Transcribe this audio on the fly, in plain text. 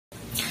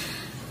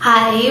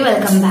Hi,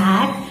 welcome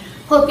back.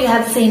 Hope you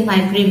have seen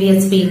my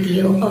previous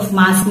video of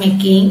mask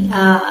making.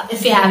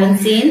 If you haven't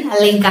seen, a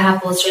link I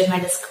have posted in my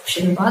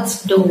description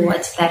box. Do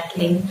watch that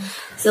link.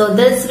 So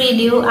this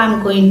video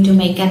I'm going to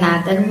make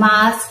another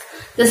mask.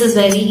 This is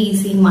very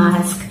easy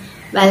mask.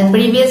 Well,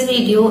 previous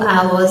video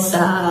I was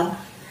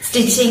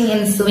stitching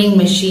in sewing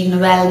machine.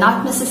 Well,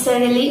 not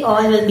necessarily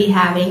all will be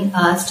having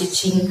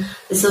stitching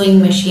the sewing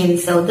machine.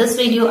 So this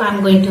video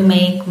I'm going to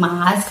make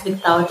mask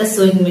without a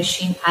sewing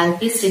machine. I'll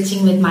be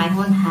stitching with my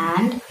own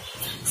hand.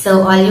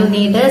 So all you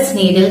need is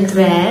needle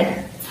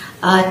thread,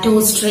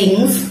 2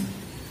 strings,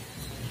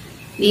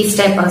 these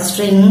type of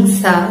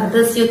strings.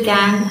 This you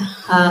can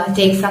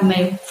take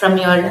from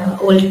your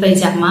old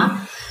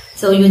pajama.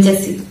 So you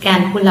just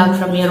can pull out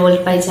from your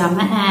old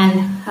pajama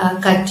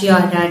and cut your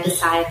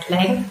desired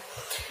length.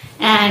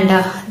 And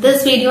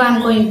this video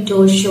I'm going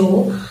to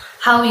show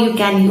how you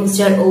can use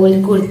your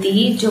old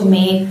kurti to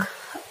make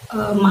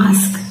a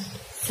mask.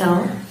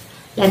 So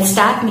let's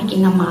start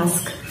making a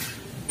mask.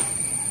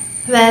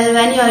 Well,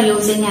 when you are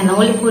using an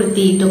old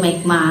kurti to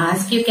make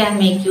mask, you can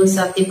make use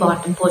of the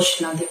bottom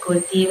portion of the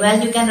kurti.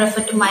 Well, you can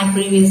refer to my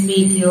previous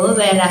video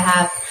where I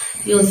have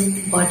used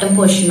the bottom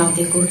portion of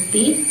the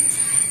kurti.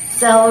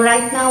 So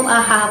right now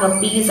I have a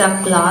piece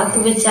of cloth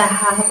which I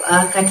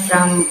have cut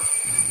from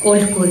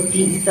old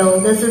kurti. So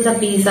this is a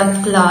piece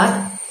of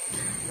cloth.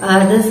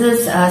 This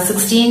is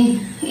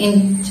 16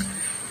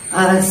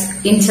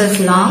 inches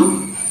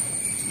long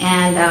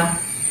and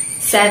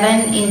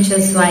 7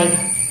 inches wide.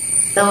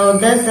 So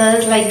this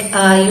is like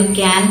you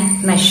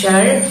can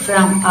measure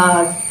from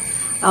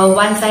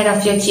one side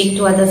of your cheek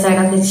to other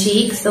side of the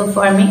cheek. So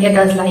for me it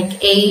was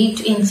like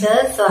 8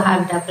 inches. So I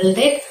have doubled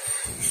it.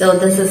 So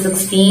this is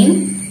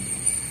 16.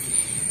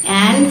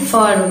 And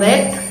for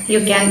width,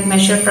 you can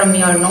measure from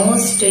your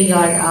nose to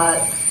your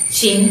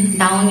chin,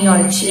 down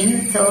your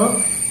chin.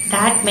 So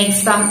that makes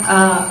some,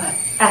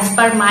 as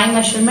per my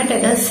measurement,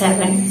 it is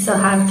 7. So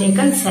I have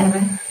taken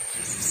 7.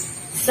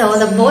 So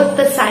both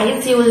the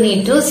sides you will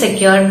need to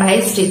secure by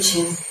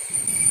stitching.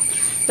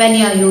 When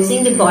you are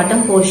using the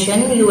bottom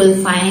portion, you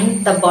will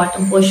find the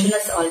bottom portion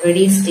is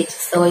already stitched.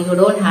 So you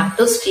don't have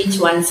to stitch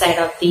one side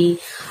of the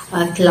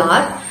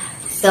cloth.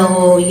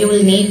 So you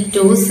will need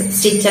to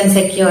stitch and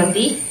secure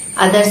the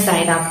other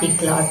side of the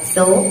cloth.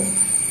 So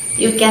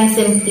you can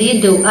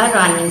simply do a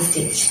running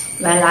stitch.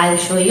 Well, I'll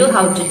show you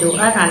how to do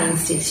a running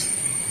stitch.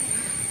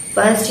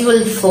 First you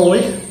will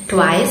fold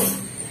twice.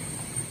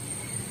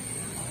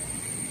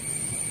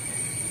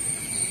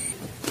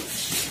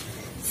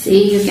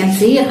 See, you can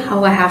see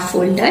how I have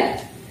folded.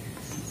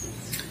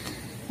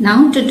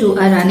 Now to do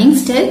a running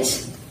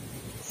stitch,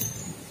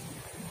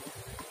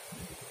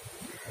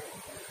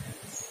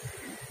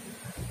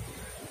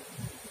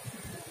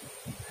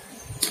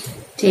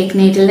 take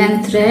needle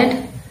and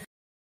thread.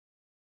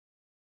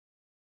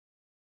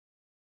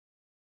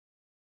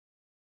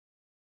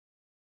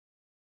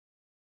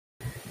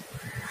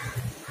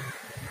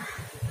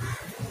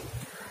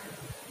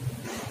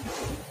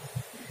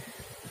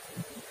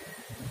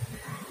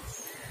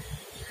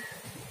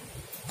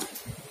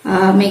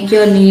 Make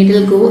your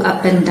needle go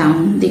up and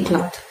down the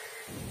cloth.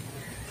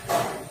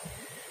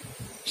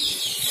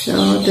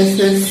 So this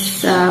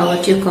is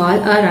what you call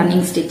a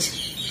running stitch.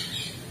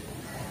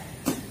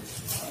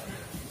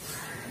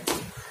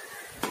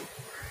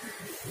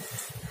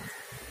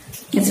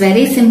 It's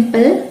very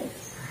simple.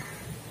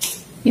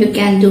 You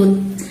can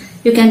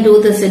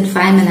do this in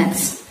 5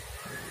 minutes.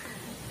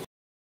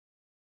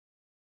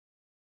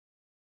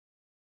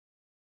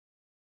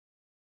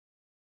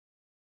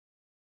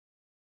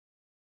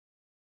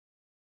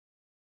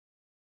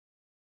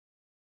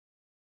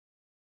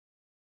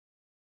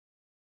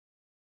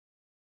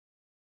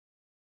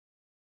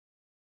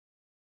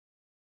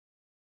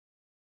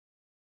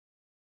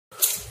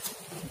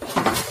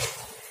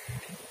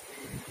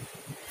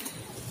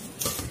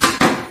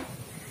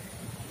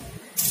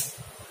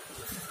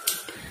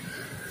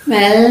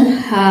 Well,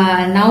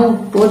 now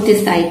both the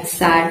sides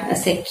are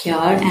secure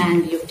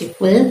and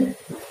beautiful.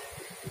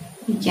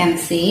 You can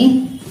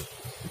see.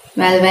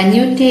 Well, when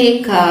you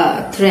take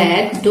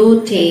thread,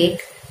 do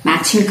take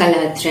matching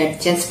color thread.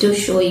 Just to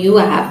show you,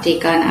 I have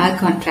taken a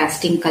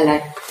contrasting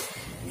color.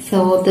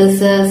 So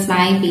this is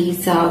my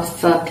piece of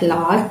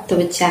cloth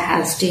which I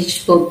have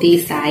stitched both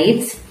the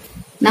sides.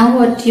 Now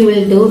what you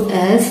will do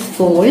is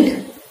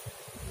fold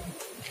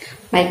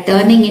by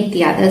turning it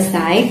the other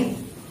side.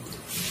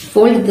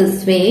 Fold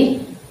this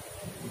way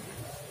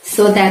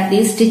so that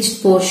the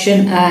stitched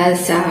portion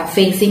is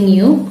facing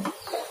you.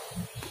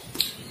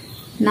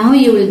 Now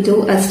you will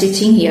do a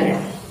stitching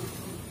here.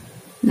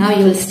 Now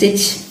you will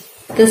stitch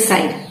this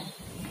side.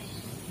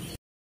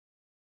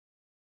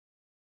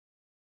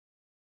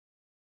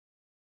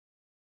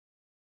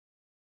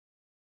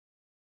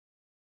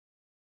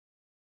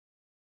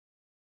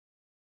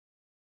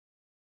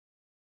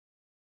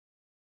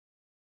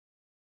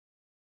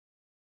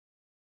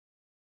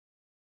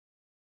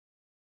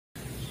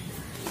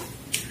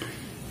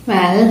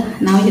 Well,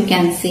 now you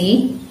can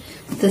see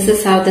this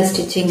is how the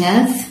stitching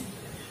is.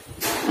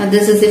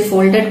 This is the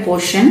folded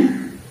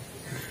portion.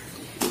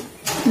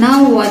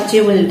 Now what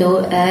you will do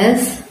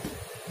is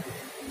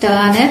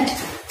turn it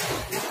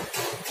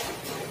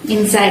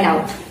inside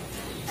out.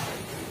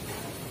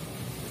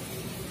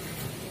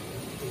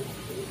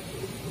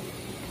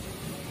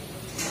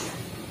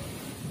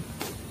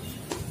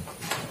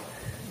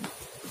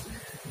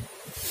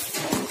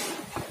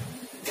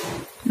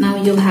 Now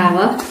you have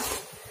a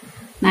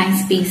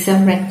nice piece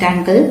of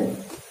rectangle.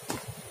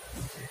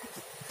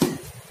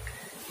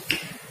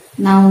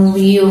 Now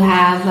you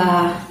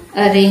have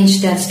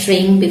arranged a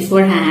string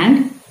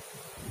beforehand.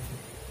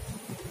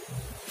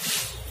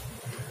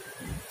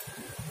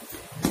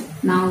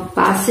 Now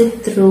pass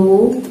it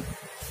through .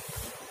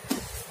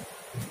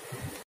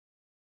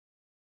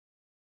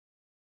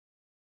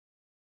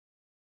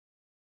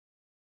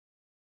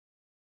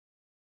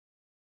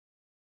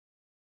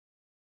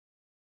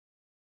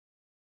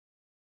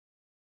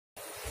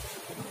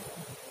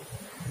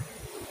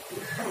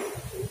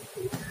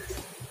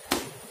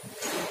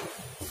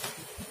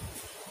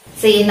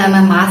 See, now my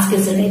mask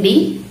is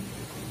ready.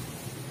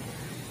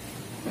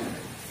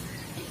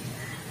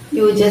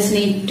 You just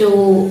need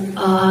to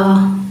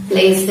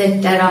place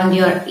it around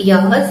your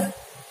ears.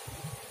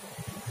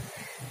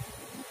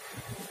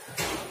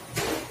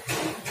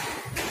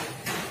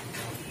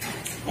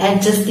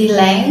 Adjust the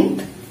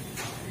length.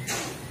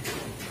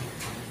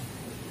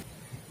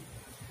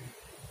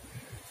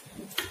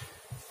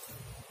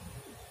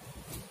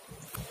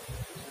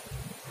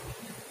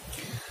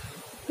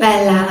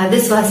 Well,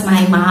 this was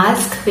my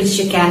mask, which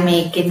you can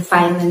make in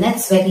 5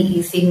 minutes. Very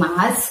easy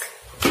mask.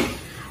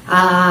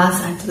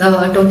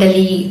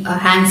 Totally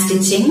hand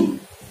stitching.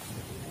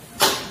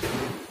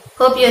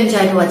 Hope you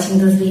enjoyed watching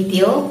this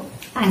video.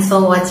 Thanks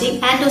for watching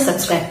and do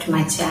subscribe to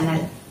my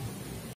channel.